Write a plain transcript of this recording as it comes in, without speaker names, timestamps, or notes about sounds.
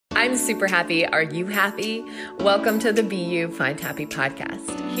I'm super happy. Are you happy? Welcome to the Be You, Find Happy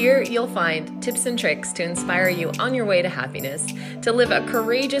podcast. Here you'll find tips and tricks to inspire you on your way to happiness, to live a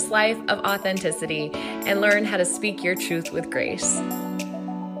courageous life of authenticity, and learn how to speak your truth with grace.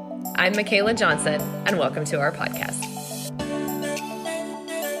 I'm Michaela Johnson, and welcome to our podcast.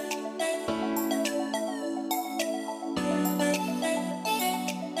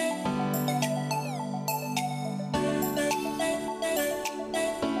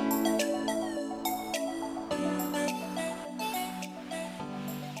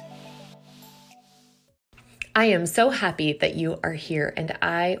 I am so happy that you are here, and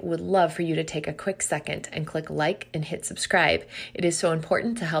I would love for you to take a quick second and click like and hit subscribe. It is so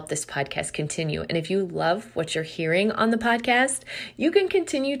important to help this podcast continue. And if you love what you're hearing on the podcast, you can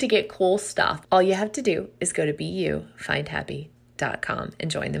continue to get cool stuff. All you have to do is go to beyoufindhappy.com and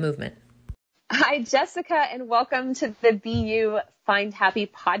join the movement. Hi, Jessica, and welcome to the Be You, Find Happy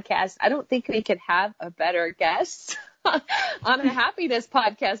podcast. I don't think we could have a better guest on a happiness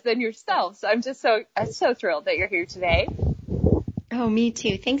podcast than yourself. So I'm so thrilled that you're here today. Oh, me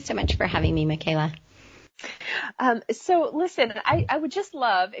too. Thanks so much for having me, Michaela. So listen, I would just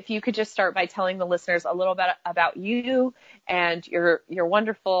love if you could just start by telling the listeners a little bit about you and your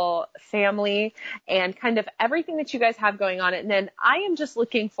wonderful family and kind of everything that you guys have going on. And then I am just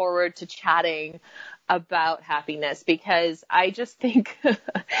looking forward to chatting about happiness, because I just think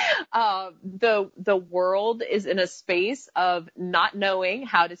the world is in a space of not knowing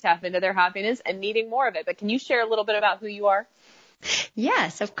how to tap into their happiness and needing more of it. But can you share a little bit about who you are?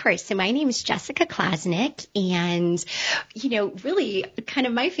 Yes, of course. So my name is Jessica Klasnick, and, really kind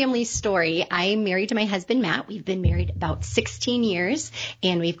of my family story. I'm married to my husband, Matt. We've been married about 16 years,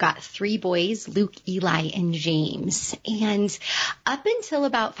 and we've got 3 boys, Luke, Eli, and James. And up until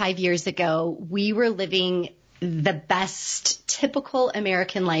about 5 years ago, we were living the best typical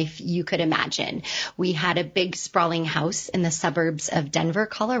American life you could imagine. We had a big sprawling house in the suburbs of Denver,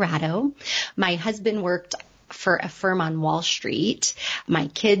 Colorado. My husband worked for a firm on Wall Street. My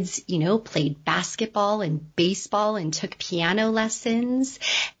kids, played basketball and baseball and took piano lessons,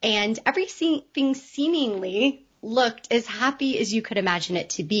 and everything seemingly looked as happy as you could imagine it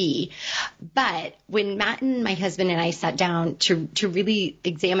to be. But when Matt and my husband and I sat down to really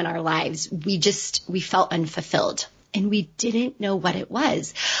examine our lives, we felt unfulfilled. And we didn't know what it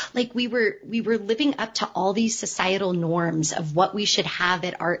was. Like we were living up to all these societal norms of what we should have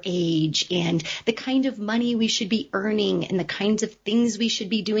at our age and the kind of money we should be earning and the kinds of things we should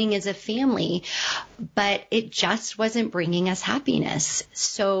be doing as a family. But it just wasn't bringing us happiness.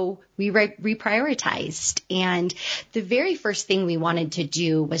 So we reprioritized. And the very first thing we wanted to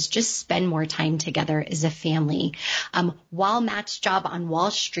do was just spend more time together as a family. While Matt's job on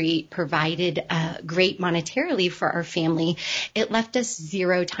Wall Street provided great monetarily for our family, it left us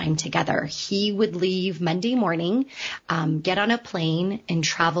 0 time together. He would leave Monday morning, get on a plane and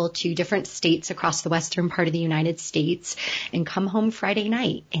travel to different states across the western part of the United States and come home Friday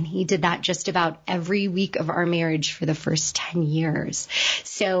night. And he did that just about every week of our marriage for the first 10 years.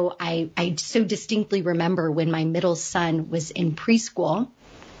 So I so distinctly remember when my middle son was in preschool,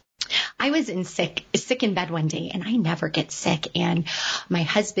 I was sick in bed one day, and I never get sick. And my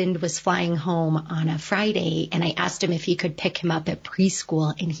husband was flying home on a Friday, and I asked him if he could pick him up at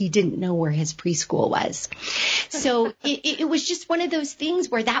preschool, and he didn't know where his preschool was. So it was just one of those things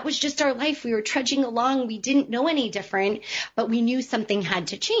where that was just our life. We were trudging along. We didn't know any different, but we knew something had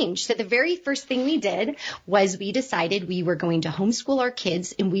to change. So the very first thing we did was we decided we were going to homeschool our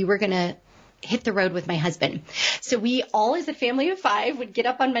kids, and we were going to hit the road with my husband. So we all, as a family of 5, would get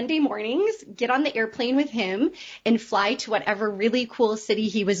up on Monday mornings, get on the airplane with him, and fly to whatever really cool city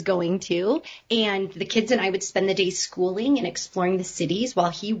he was going to. And the kids and I would spend the day schooling and exploring the cities while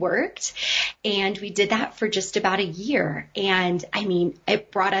he worked. And we did that for just about a year. And I mean,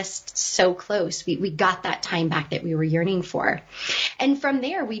 it brought us so close. We got that time back that we were yearning for. And from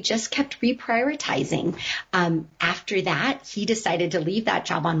there, we just kept reprioritizing. After that, he decided to leave that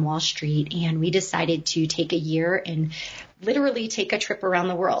job on Wall Street, and we decided to take a year and literally take a trip around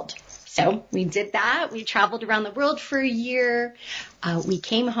the world. So we did that. We traveled around the world for a year. We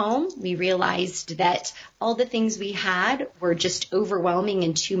came home. We realized that all the things we had were just overwhelming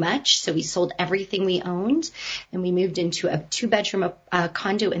and too much. So we sold everything we owned, and we moved into a 2-bedroom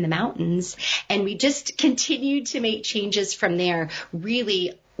condo in the mountains. And we just continued to make changes from there,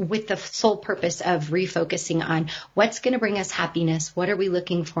 really with the sole purpose of refocusing on what's going to bring us happiness, what are we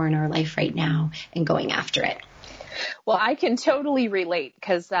looking for in our life right now, and going after it. Well, I can totally relate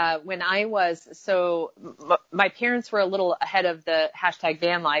because when I was my parents were a little ahead of the hashtag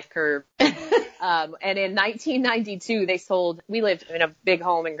van life curve. And in 1992, we lived in a big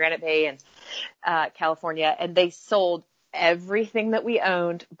home in Granite Bay and California, and they sold everything that we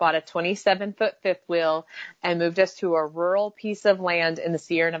owned, bought a 27-foot fifth wheel, and moved us to a rural piece of land in the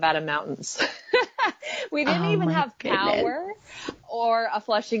Sierra Nevada mountains. We didn't even have power or a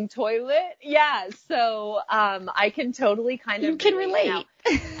flushing toilet. Yeah. So, I can totally kind of relate. Now,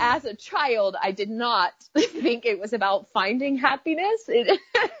 as a child, I did not think it was about finding happiness.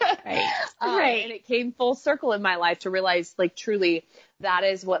 Right. And it came full circle in my life to realize, like, truly that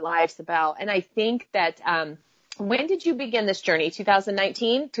is what life's about. And I think that, when did you begin this journey?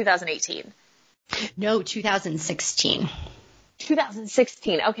 2019, 2018? No, 2016.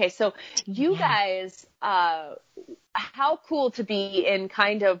 2016. Okay. So you guys, how cool to be in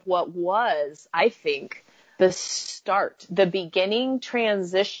kind of what was, I think, the beginning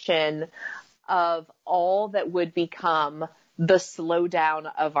transition of all that would become the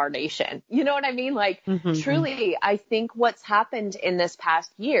slowdown of our nation. You know what I mean? Like, truly, I think what's happened in this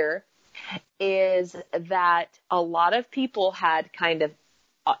past year is that a lot of people had kind of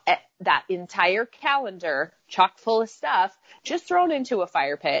that entire calendar chock full of stuff just thrown into a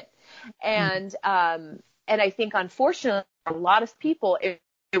fire pit. And I think, unfortunately, a lot of people, it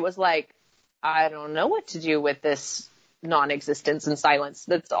was like, I don't know what to do with this non-existence and silence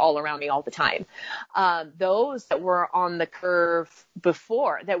that's all around me all the time. Those that were on the curve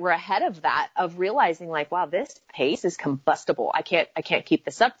before, that were ahead of that, of realizing like, wow, this pace is combustible. I can't keep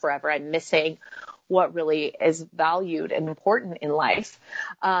this up forever. I'm missing what really is valued and important in life,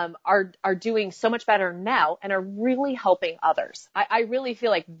 are doing so much better now and are really helping others. I really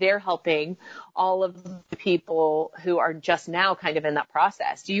feel like they're helping all of the people who are just now kind of in that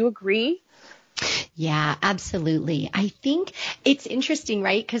process. Do you agree? Yeah, absolutely. I think it's interesting,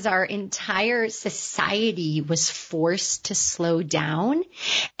 right? Because our entire society was forced to slow down.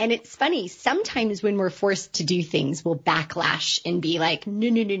 And it's funny, sometimes when we're forced to do things, we'll backlash and be like,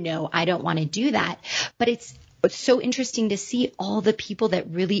 no, I don't want to do that. But it's so interesting to see all the people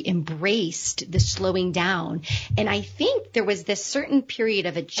that really embraced the slowing down. And I think there was this certain period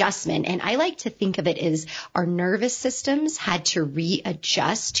of adjustment. And I like to think of it as our nervous systems had to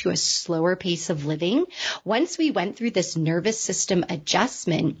readjust to a slower pace of living. Once we went through this nervous system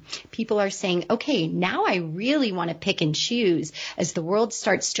adjustment, people are saying, okay, now I really want to pick and choose as the world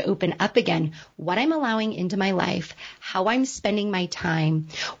starts to open up again, what I'm allowing into my life, how I'm spending my time,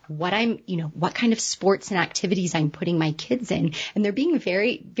 what kind of sports and activities I'm putting my kids in. And they're being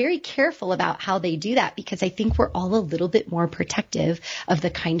very, very careful about how they do that, because I think we're all a little bit more protective of the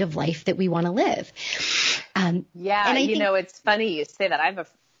kind of life that we want to live. And it's funny you say that.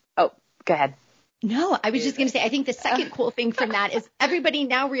 Go ahead. No, I was just going to say, I think the second cool thing from that is everybody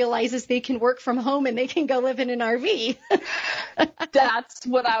now realizes they can work from home and they can go live in an RV. That's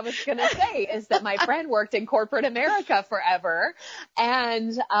what I was going to say, is that my friend worked in corporate America forever.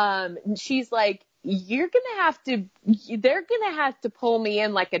 And she's like, they're going to have to pull me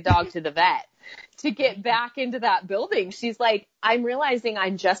in like a dog to the vet to get back into that building. She's like, I'm realizing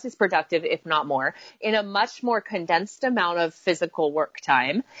I'm just as productive, if not more, in a much more condensed amount of physical work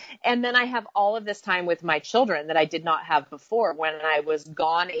time. And then I have all of this time with my children that I did not have before, when I was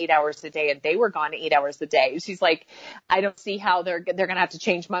gone 8 hours a day and they were gone 8 hours a day. She's like, I don't see how they're going to have to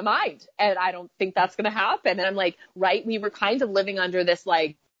change my mind. And I don't think that's going to happen. And I'm like, right. We were kind of living under this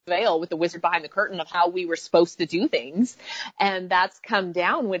like veil with the wizard behind the curtain of how we were supposed to do things. And that's come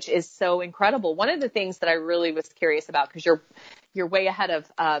down, which is so incredible. One of the things that I really was curious about, because you're way ahead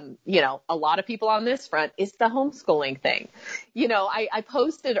of, a lot of people on this front, is the homeschooling thing. I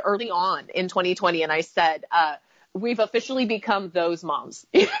posted early on in 2020 and I said, we've officially become those moms.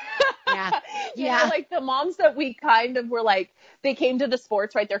 Yeah. Like the moms that we kind of were like, they came to the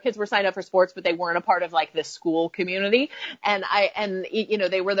sports, right? Their kids were signed up for sports, but they weren't a part of like the school community. And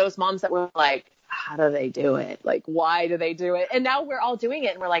they were those moms that were like, how do they do it? Like, why do they do it? And now we're all doing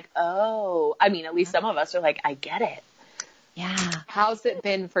it and we're like, oh, I mean, at least some of us are like, I get it. Yeah. How's it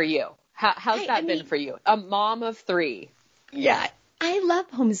been for you? How's that been for you? A mom of 3. Yeah. I love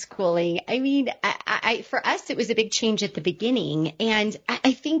homeschooling. I mean, for us, it was a big change at the beginning. And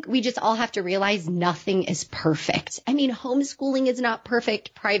I think we just all have to realize nothing is perfect. I mean, homeschooling is not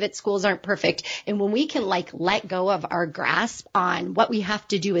perfect. Private schools aren't perfect. And when we can let go of our grasp on what we have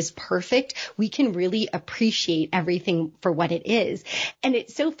to do is perfect, we can really appreciate everything for what it is. And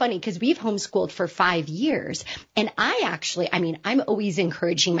it's so funny because we've homeschooled for 5 years. And I'm always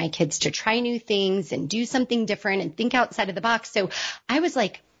encouraging my kids to try new things and do something different and think outside of the box. So I was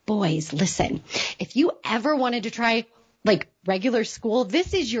like, boys, listen, if you ever wanted to try like regular school,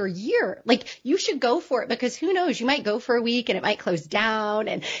 this is your year. Like you should go for it, because who knows, you might go for a week and it might close down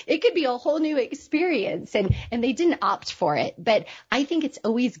and it could be a whole new experience. And they didn't opt for it. But I think it's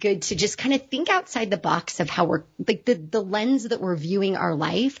always good to just kind of think outside the box of how we're like the lens that we're viewing our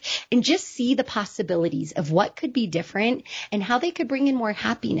life, and just see the possibilities of what could be different and how they could bring in more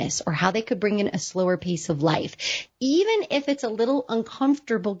happiness, or how they could bring in a slower pace of life, even if it's a little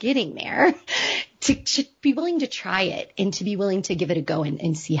uncomfortable getting there. To be willing to try it and to be willing to give it a go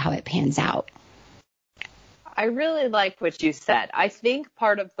and see how it pans out. I really like what you said. I think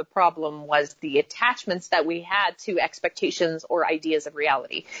part of the problem was the attachments that we had to expectations or ideas of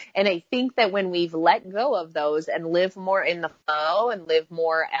reality. And I think that when we've let go of those and live more in the flow and live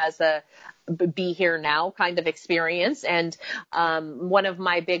more as a be here now kind of experience. And one of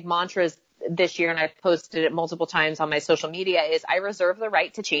my big mantras this year, and I've posted it multiple times on my social media, is I reserve the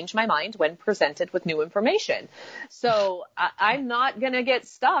right to change my mind when presented with new information. So I'm not going to get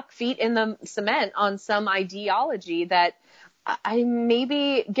stuck feet in the cement on some ideology that I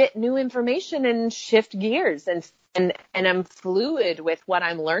maybe get new information and shift gears and I'm fluid with what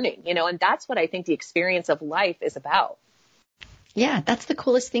I'm learning, and that's what I think the experience of life is about. Yeah, that's the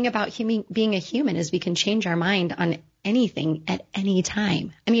coolest thing about being a human, is we can change our mind on anything at any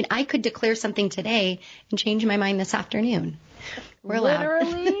time. I mean, I could declare something today and change my mind this afternoon. We're allowed.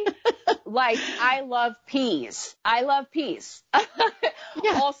 Literally, like, I love peas.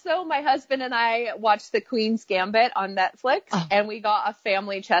 Yeah. Also, my husband and I watched The Queen's Gambit on Netflix, and we got a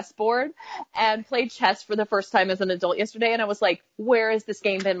family chessboard and played chess for the first time as an adult yesterday. And I was like, where has this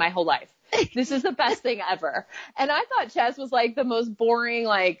game been my whole life? This is the best thing ever. And I thought chess was like the most boring,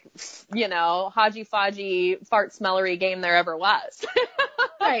 like, Haji Faji fart smellery game there ever was.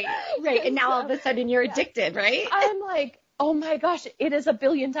 Right. And now all of a sudden you're addicted, right? I'm like, oh my gosh, it is a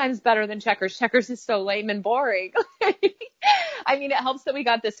billion times better than checkers. Checkers is so lame and boring. I mean, it helps that we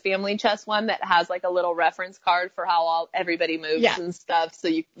got this family chess one that has like a little reference card for how everybody moves and stuff. So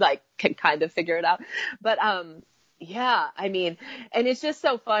you like can kind of figure it out. But, yeah, I mean, and it's just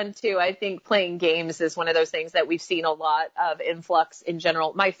so fun too. I think playing games is one of those things that we've seen a lot of influx in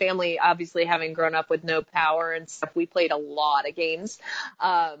general. My family, obviously having grown up with no power and stuff, we played a lot of games.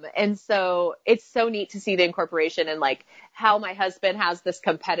 And so it's so neat to see the incorporation and like how my husband has this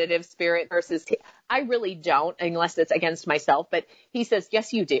competitive spirit versus I really don't, unless it's against myself, but he says,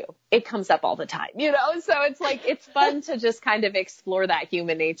 yes, you do. It comes up all the time, so it's like, it's fun to just kind of explore that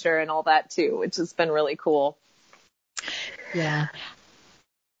human nature and all that too, which has been really cool. Yeah.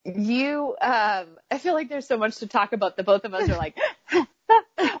 I feel like there's so much to talk about. The both of us are like,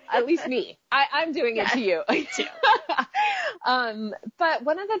 at least me. I'm doing it to you. too. But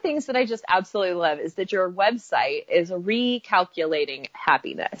one of the things that I just absolutely love is that your website is recalculating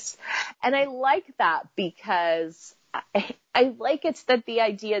happiness. And I like that because I like it's that the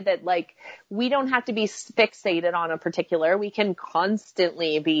idea that like we don't have to be fixated on a particular, we can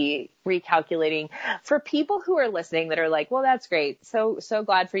constantly be recalculating. For people who are listening that are like, well, that's great. So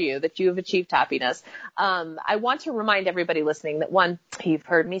glad for you that you have achieved happiness. I want to remind everybody listening that one, you've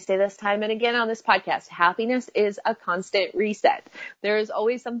heard me say this time and again on this podcast, happiness is a constant reset. There is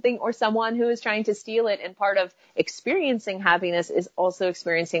always something or someone who is trying to steal it. And part of experiencing happiness is also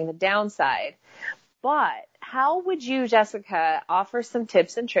experiencing the downside. But how would you, Jessica, offer some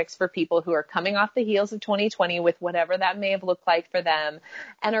tips and tricks for people who are coming off the heels of 2020 with whatever that may have looked like for them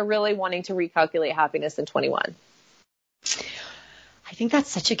and are really wanting to recalculate happiness in 21? I think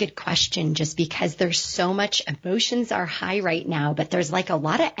that's such a good question, just because there's so much, emotions are high right now, but there's like a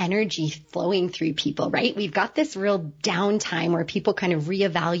lot of energy flowing through people, right? We've got this real downtime where people kind of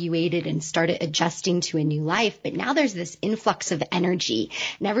reevaluated and started adjusting to a new life. But now there's this influx of energy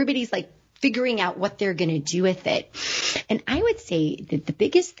and everybody's like figuring out what they're going to do with it. And I would say that the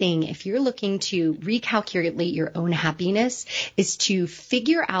biggest thing, if you're looking to recalculate your own happiness, is to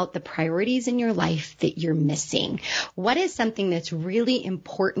figure out the priorities in your life that you're missing. What is something that's really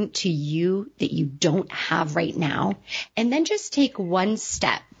important to you that you don't have right now? And then just take one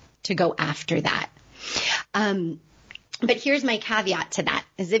step to go after that. But here's my caveat to that,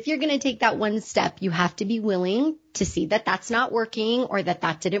 is if you're going to take that one step, you have to be willing to see that that's not working or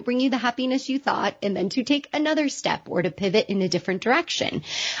that didn't bring you the happiness you thought, and then to take another step or to pivot in a different direction.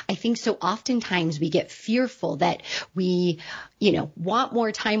 I think so oftentimes we get fearful that we, want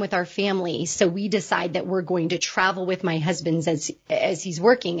more time with our family. So we decide that we're going to travel with my husband as he's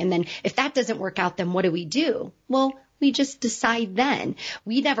working. And then if that doesn't work out, then what do? Well, we just decide then.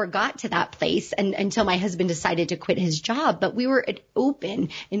 We never got to that place until my husband decided to quit his job, but we were open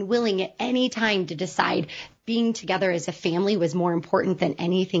and willing at any time to decide being together as a family was more important than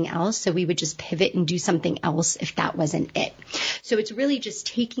anything else. So we would just pivot and do something else if that wasn't it. So it's really just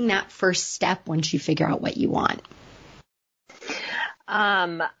taking that first step once you figure out what you want.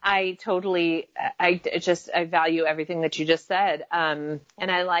 I value everything that you just said. And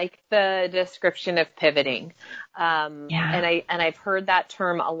I like the description of pivoting. And I've heard that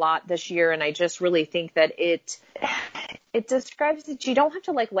term a lot this year. And I just really think that it describes that you don't have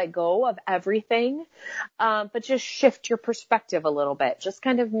to let go of everything, but just shift your perspective a little bit. Just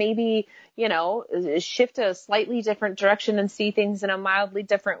kind of maybe, shift a slightly different direction and see things in a mildly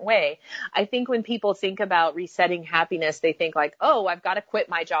different way. I think when people think about resetting happiness, they think oh, I've got to quit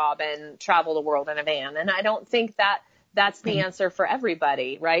my job and travel the world in a van. And I don't think that's the answer for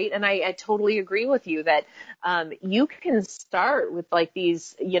everybody, right? And I totally agree with you that you can start with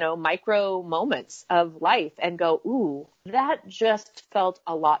these, micro moments of life and go, ooh, that just felt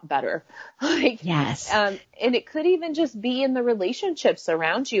a lot better. Yes. And it could even just be in the relationships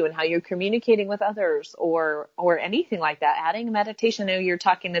around you and how you're communicating with others or anything like that. Adding meditation. I know you were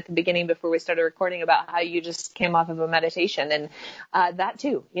talking at the beginning before we started recording about how you just came off of a meditation and that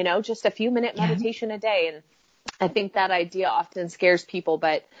too, just a few minute meditation a day. And I think that idea often scares people,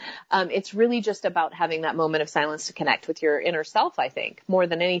 but it's really just about having that moment of silence to connect with your inner self, I think, more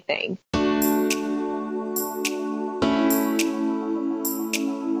than anything.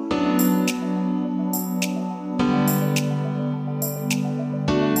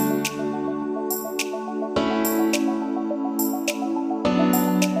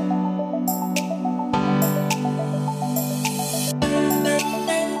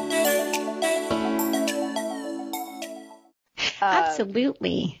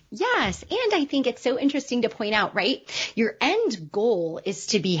 Absolutely. Yes. And I think it's so interesting to point out, right? Your end goal is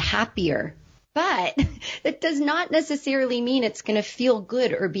to be happier, but that does not necessarily mean it's going to feel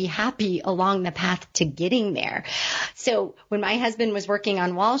good or be happy along the path to getting there. So when my husband was working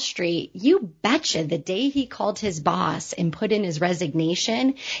on Wall Street, you betcha the day he called his boss and put in his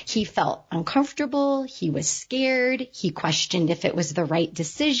resignation, he felt uncomfortable. He was scared. He questioned if it was the right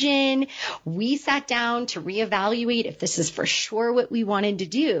decision. We sat down to reevaluate if this is for sure what we wanted to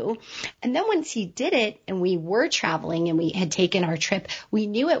do. And then once he did it and we were traveling and we had taken our trip, we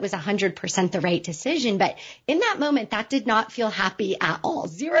knew it was 100% the right decision. But in that moment, that did not feel happy at all.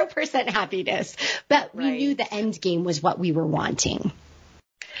 0% happiness. But we knew the end game was what we were wanting.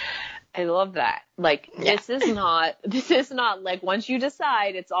 I love that. This is not once you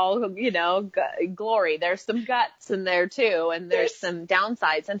decide it's all, glory. There's some guts in there too. And there's some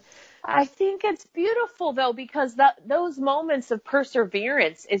downsides. And I think it's beautiful though, because those moments of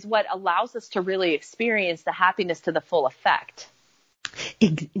perseverance is what allows us to really experience the happiness to the full effect.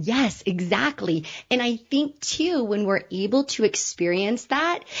 Yes, exactly. And I think too, when we're able to experience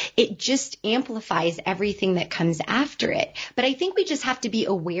that, it just amplifies everything that comes after it. But I think we just have to be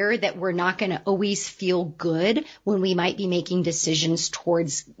aware that we're not going to always feel good when we might be making decisions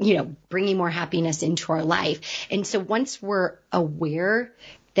towards, bringing more happiness into our life. And so once we're aware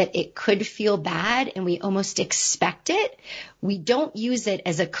that it could feel bad and we almost expect it, we don't use it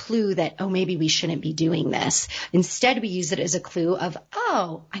as a clue that, oh, maybe we shouldn't be doing this. Instead, we use it as a clue of,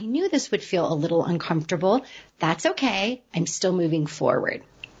 oh, I knew this would feel a little uncomfortable. That's okay. I'm still moving forward.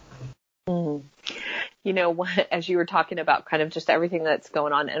 As you were talking about kind of just everything that's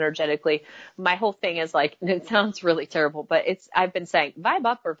going on energetically, my whole thing is it sounds really terrible, but I've been saying vibe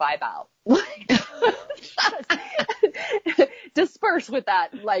up or vibe out. Disperse with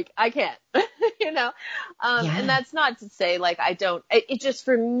that. I can't, and that's not to say I don't, it just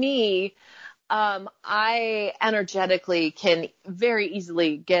for me, I energetically can very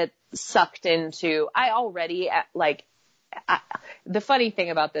easily get sucked into, the funny thing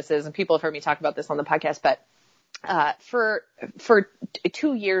about this is, and people have heard me talk about this on the podcast, but for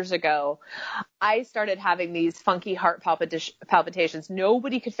 2 years ago, I started having these funky heart palpitations.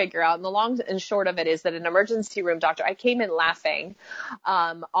 Nobody could figure out. And the long and short of it is that an emergency room doctor, I came in laughing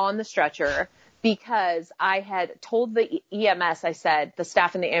on the stretcher because I had told the EMS, I said, the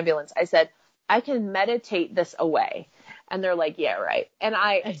staff in the ambulance, I said, I can meditate this away. And they're like, yeah, right. And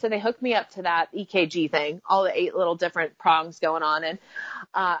so they hooked me up to that EKG thing, all the 8 little different prongs going on. And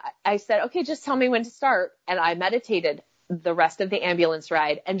I said, okay, just tell me when to start. And I meditated the rest of the ambulance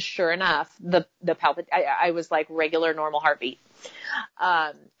ride. And sure enough, I was like regular normal heartbeat.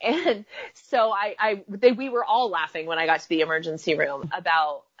 And so we were all laughing when I got to the emergency room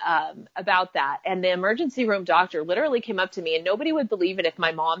about that. And the emergency room doctor literally came up to me, and nobody would believe it if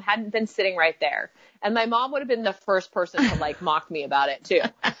my mom hadn't been sitting right there. And my mom would have been the first person to like mock me about it too.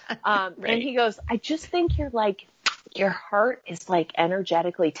 Right. And he goes, I just think your heart is like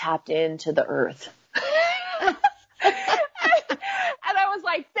energetically tapped into the earth. And I was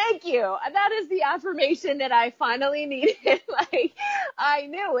like, thank you. That is the affirmation that I finally needed. Like, I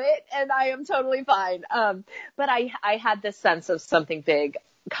knew it and I am totally fine. But I had this sense of something big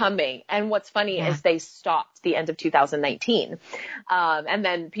coming. And what's funny is they stopped the end of 2019. And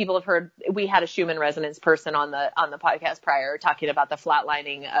then people have heard, we had a Schumann resonance person on the podcast prior talking about the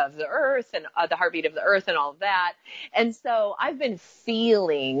flatlining of the earth and the heartbeat of the earth and all of that. And so I've been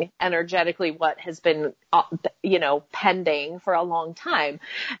feeling energetically what has been, pending for a long time.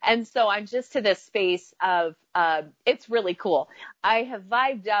 And so I'm just to this space of, it's really cool. I have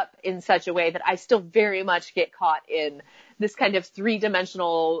vibed up in such a way that I still very much get caught in this kind of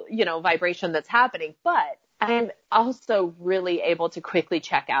 3-dimensional, vibration that's happening. But I'm also really able to quickly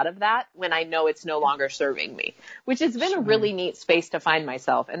check out of that when I know it's no longer serving me, which has been a really neat space to find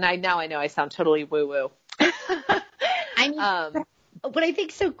myself. And I know I sound totally woo-woo. I mean, what I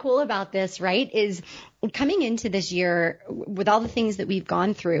think so cool about this, right, is coming into this year with all the things that we've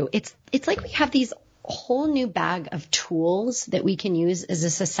gone through, it's like we have these whole new bag of tools that we can use as a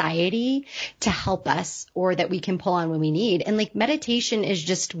society to help us, or that we can pull on when we need. And like meditation is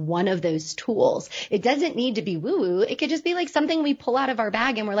just one of those tools. It doesn't need to be woo-woo. It could just be like something we pull out of our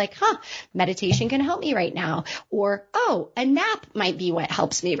bag and we're like, meditation can help me right now. Or, a nap might be what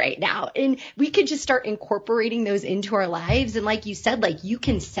helps me right now. And we could just start incorporating those into our lives. And like you said, like you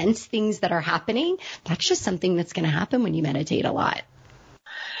can sense things that are happening. That's just something that's going to happen when you meditate a lot.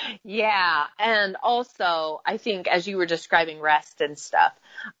 Yeah. And also, I think as you were describing rest and stuff,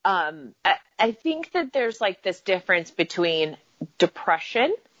 I think that there's like this difference between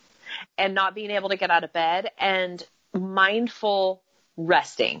depression and not being able to get out of bed and mindful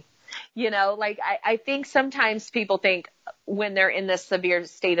resting. I think sometimes people think when they're in this severe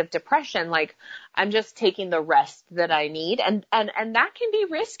state of depression, like I'm just taking the rest that I need. And that can be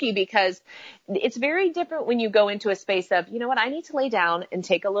risky because it's very different when you go into a space of, I need to lay down and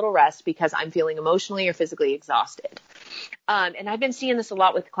take a little rest because I'm feeling emotionally or physically exhausted. And I've been seeing this a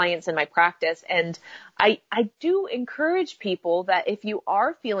lot with clients in my practice. And I do encourage people that if you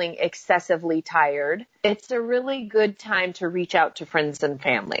are feeling excessively tired, it's a really good time to reach out to friends and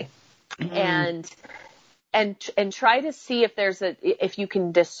family. And try to see if you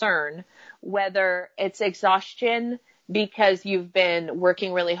can discern whether it's exhaustion because you've been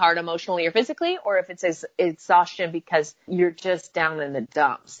working really hard emotionally or physically, or if it's exhaustion because you're just down in the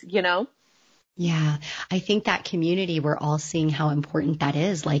dumps, Yeah, I think that community, we're all seeing how important that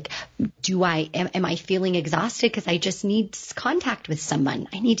is. Like, am I feeling exhausted because I just need contact with someone?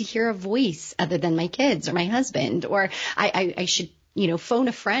 I need to hear a voice other than my kids or my husband, or I should phone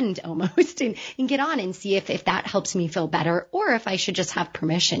a friend almost and get on and see if that helps me feel better, or if I should just have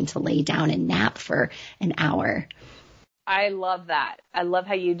permission to lay down and nap for an hour. I love that. I love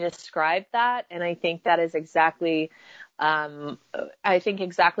how you described that. And I think that is exactly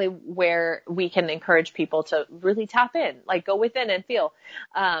where we can encourage people to really tap in, like go within and feel.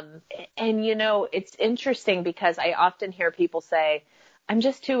 And it's interesting because I often hear people say, I'm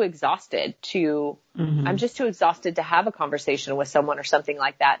just too exhausted to have a conversation with someone or something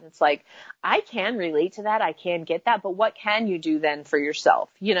like that. And it's like, I can relate to that. I can get that. But what can you do then for yourself?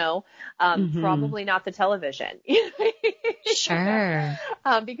 Probably not the television. Sure.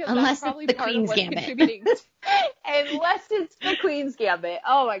 Because unless that's probably it's the part Queen's of what's Gambit. contributing. Unless it's the Queen's Gambit.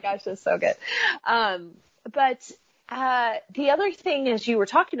 Oh my gosh, that's so good. But the other thing is you were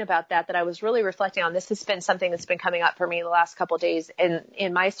talking about that I was really reflecting on. This has been something that's been coming up for me the last couple of days and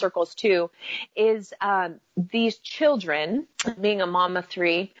in my circles too, is these children, being a mom of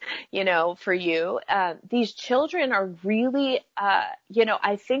 3, for you, these children are really,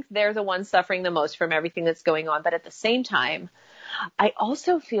 I think they're the ones suffering the most from everything that's going on. But at the same time, I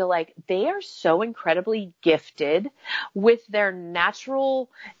also feel like they are so incredibly gifted with their natural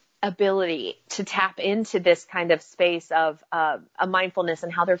ability to tap into this kind of space of a mindfulness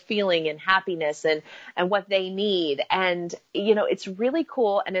and how they're feeling and happiness and what they need. And, it's really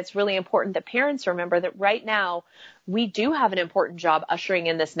cool. And it's really important that parents remember that right now we do have an important job ushering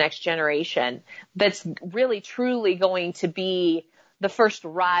in this next generation that's really truly going to be the first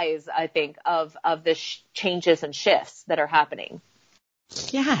rise, I think, of the changes and shifts that are happening.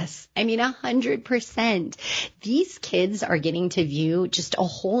 Yes. I mean, 100%. These kids are getting to view just a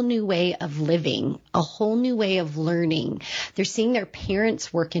whole new way of living, a whole new way of learning. They're seeing their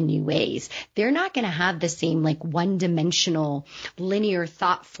parents work in new ways. They're not going to have the same like one-dimensional linear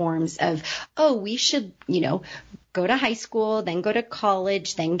thought forms of, oh, we should, go to high school, then go to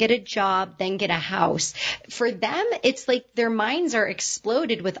college, then get a job, then get a house. For them, it's like their minds are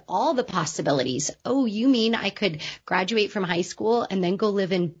exploded with all the possibilities. Oh, you mean I could graduate from high school and then go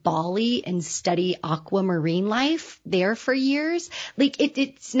live in Bali and study aquamarine life there for years? Like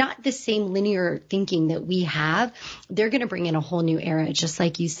it's not the same linear thinking that we have. They're going to bring in a whole new era, just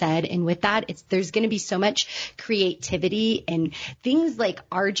like you said. And with that, there's going to be so much creativity and things like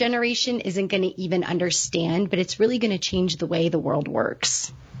our generation isn't going to even understand, but it's really going to change the way the world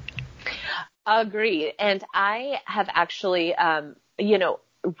works. Agreed. And I have actually,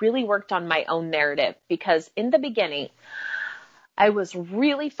 really worked on my own narrative, because in the beginning, I was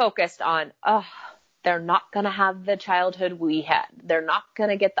really focused on, they're not going to have the childhood we had. They're not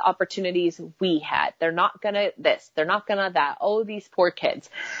going to get the opportunities we had. They're not going to this. They're not going to that. Oh, these poor kids.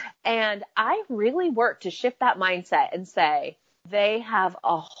 And I really worked to shift that mindset and say, they have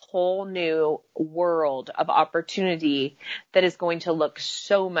a whole new world of opportunity that is going to look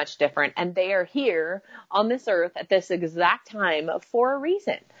so much different. And they are here on this earth at this exact time for a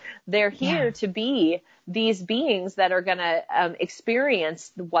reason. They're here to be these beings that are going to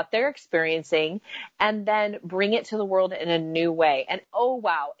experience what they're experiencing and then bring it to the world in a new way. And oh,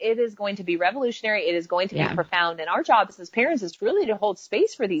 wow, it is going to be revolutionary. It is going to be profound. And our job as parents is really to hold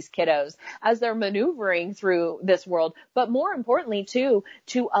space for these kiddos as they're maneuvering through this world. But more importantly, too,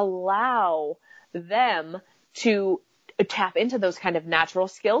 to allow them to tap into those kind of natural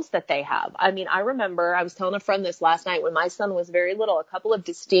skills that they have. I mean, I remember I was telling a friend this last night when my son was very little, a couple of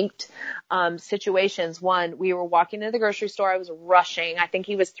distinct situations. One, we were walking to the grocery store. I was rushing. I think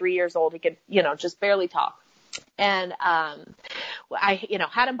he was 3 years old. He could, just barely talk. And I,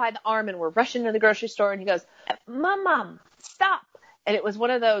 had him by the arm and we're rushing to the grocery store and he goes, Mom, stop. And it was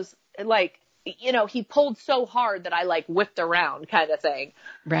one of those, like, he pulled so hard that I like whipped around kind of thing.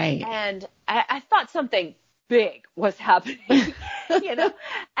 Right. And I thought something big was happening,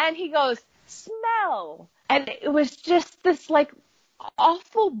 and he goes, smell. And it was just this like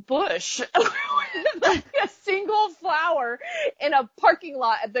awful bush with like a single flower in a parking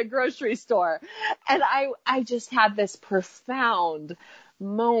lot at the grocery store. And I just had this profound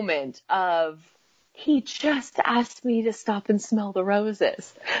moment of, he just asked me to stop and smell the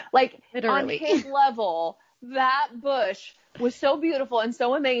roses. Like, literally. On his level, that bush was so beautiful and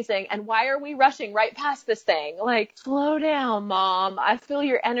so amazing. And why are we rushing right past this thing? Like, slow down, Mom. I feel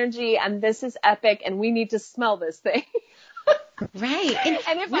your energy and this is epic and we need to smell this thing. Right.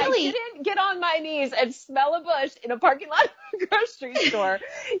 And if really, I didn't get on my knees and smell a bush in a parking lot of a grocery store,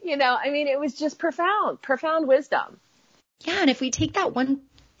 it was just profound wisdom. Yeah. And if we take that one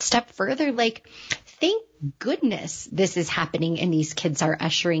step further, like, thank goodness this is happening and these kids are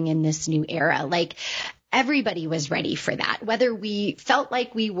ushering in this new era. Like, everybody was ready for that. Whether we felt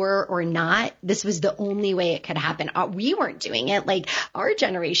like we were or not, this was the only way it could happen. We weren't doing it. Like, our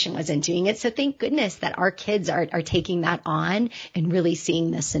generation wasn't doing it. So thank goodness that our kids are taking that on and really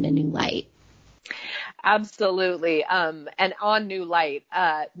seeing this in a new light. Absolutely. And on new light,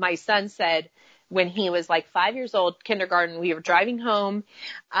 my son said, when he was like 5 years old, kindergarten, we were driving home,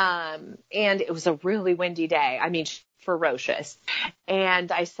 and it was a really windy day. I mean, ferocious.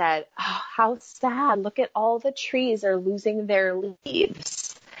 And I said, oh, how sad. Look at all the trees are losing their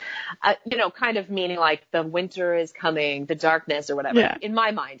leaves. Kind of meaning like the winter is coming, the darkness or whatever. Yeah. In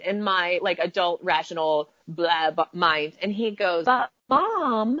my mind, in my like adult rational mind. And he goes, but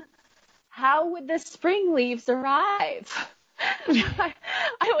Mom, how would the spring leaves arrive? I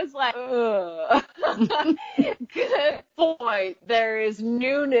was like, ugh. Good point. There is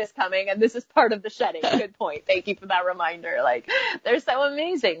newness coming, and this is part of the shedding. Good point. Thank you for that reminder. Like, they're so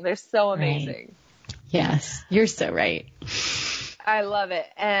amazing. They're so amazing. Right. Yes, you're so right. I love it.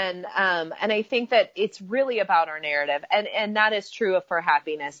 And I think that it's really about our narrative, and that is true for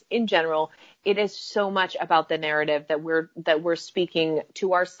happiness in general. It is so much about the narrative that we're speaking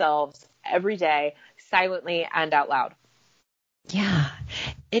to ourselves every day, silently and out loud. Yeah,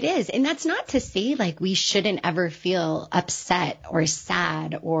 it is. And that's not to say like we shouldn't ever feel upset or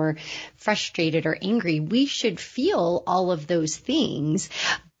sad or frustrated or angry. We should feel all of those things.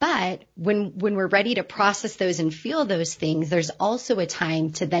 But when we're ready to process those and feel those things, there's also a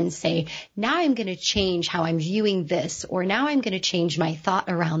time to then say, now I'm going to change how I'm viewing this, or now I'm going to change my thought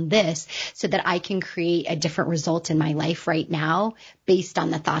around this so that I can create a different result in my life right now based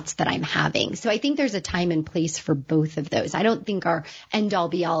on the thoughts that I'm having. So I think there's a time and place for both of those. I don't think our end all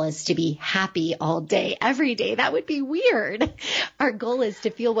be all is to be happy all day, every day. That would be weird. Our goal is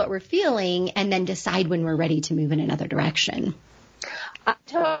to feel what we're feeling and then decide when we're ready to move in another direction. I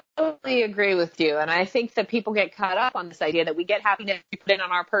totally agree with you. And I think that people get caught up on this idea that we get happiness, we put it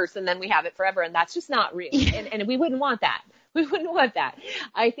on our purse, and then we have it forever. And that's just not real. And we wouldn't want that. We wouldn't want that.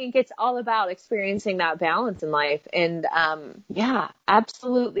 I think it's all about experiencing that balance in life. And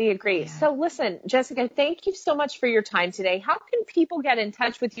absolutely agree. Yeah. So listen, Jessica, thank you so much for your time today. How can people get in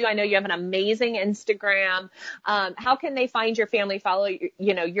touch with you? I know you have an amazing Instagram. How can they find your family, follow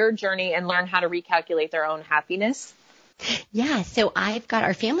your journey, and learn how to recalculate their own happiness? Yeah, so I've got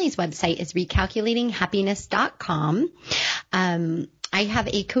our family's website is recalculatinghappiness.com. I have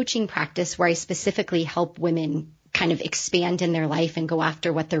a coaching practice where I specifically help women kind of expand in their life and go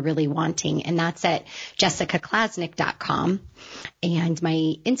after what they're really wanting. And that's at jessicaklasnick.com. And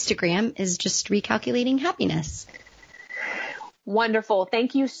my Instagram is just recalculating happiness. Wonderful.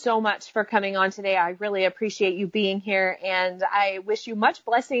 Thank you so much for coming on today. I really appreciate you being here. And I wish you much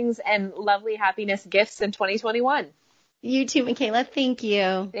blessings and lovely happiness gifts in 2021. You too, Michaela. Thank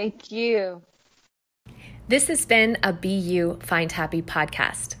you. Thank you. This has been a Be You, Find Happy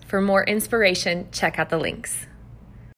podcast. For more inspiration, check out the links.